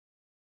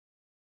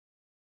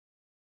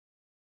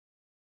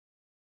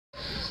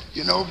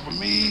You know, for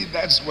me,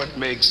 that's what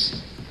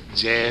makes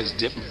jazz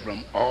different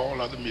from all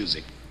other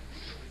music.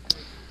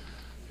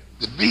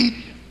 The beat,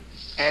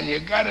 and you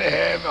gotta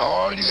have,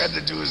 all you got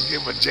to do is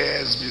give a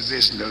jazz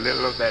musician a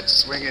little of that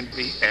swinging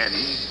beat, and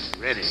he's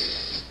ready.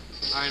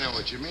 I know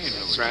what you mean.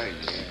 That's right,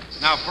 yeah.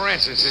 Now, for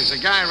instance, there's a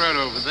guy right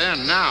over there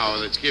now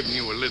that's giving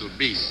you a little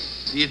beat.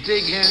 Do you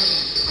dig him?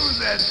 Who's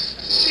that?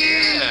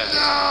 Gene!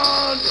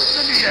 No,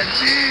 look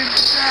at you,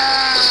 Gene!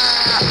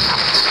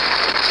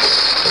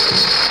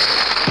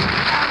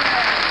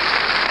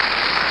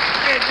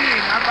 Hey,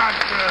 Gene, how about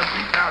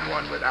beating out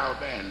one with our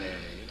band there?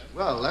 You know?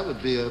 Well, that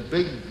would be a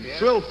big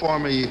thrill for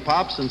me,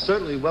 Pops, and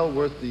certainly well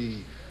worth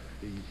the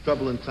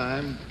trouble and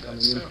time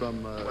coming in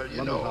from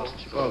London House in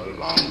Chicago.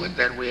 Along with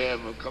that, we have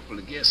a couple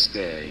of guests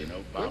there. You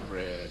know,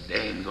 Barbara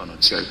Dane gonna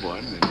chirp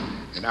one,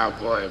 and our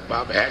boy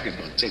Bobby Hackett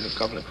gonna take a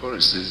couple of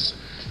choruses,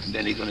 and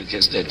then he's gonna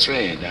catch that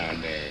train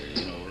down there.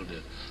 You know,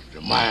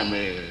 the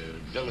Miami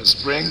Villa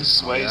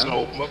Springs, where he's gonna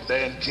open up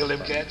there and kill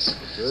them cats.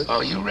 Good.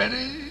 Are you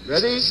ready?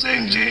 Ready?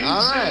 Sing, Gene.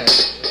 All right.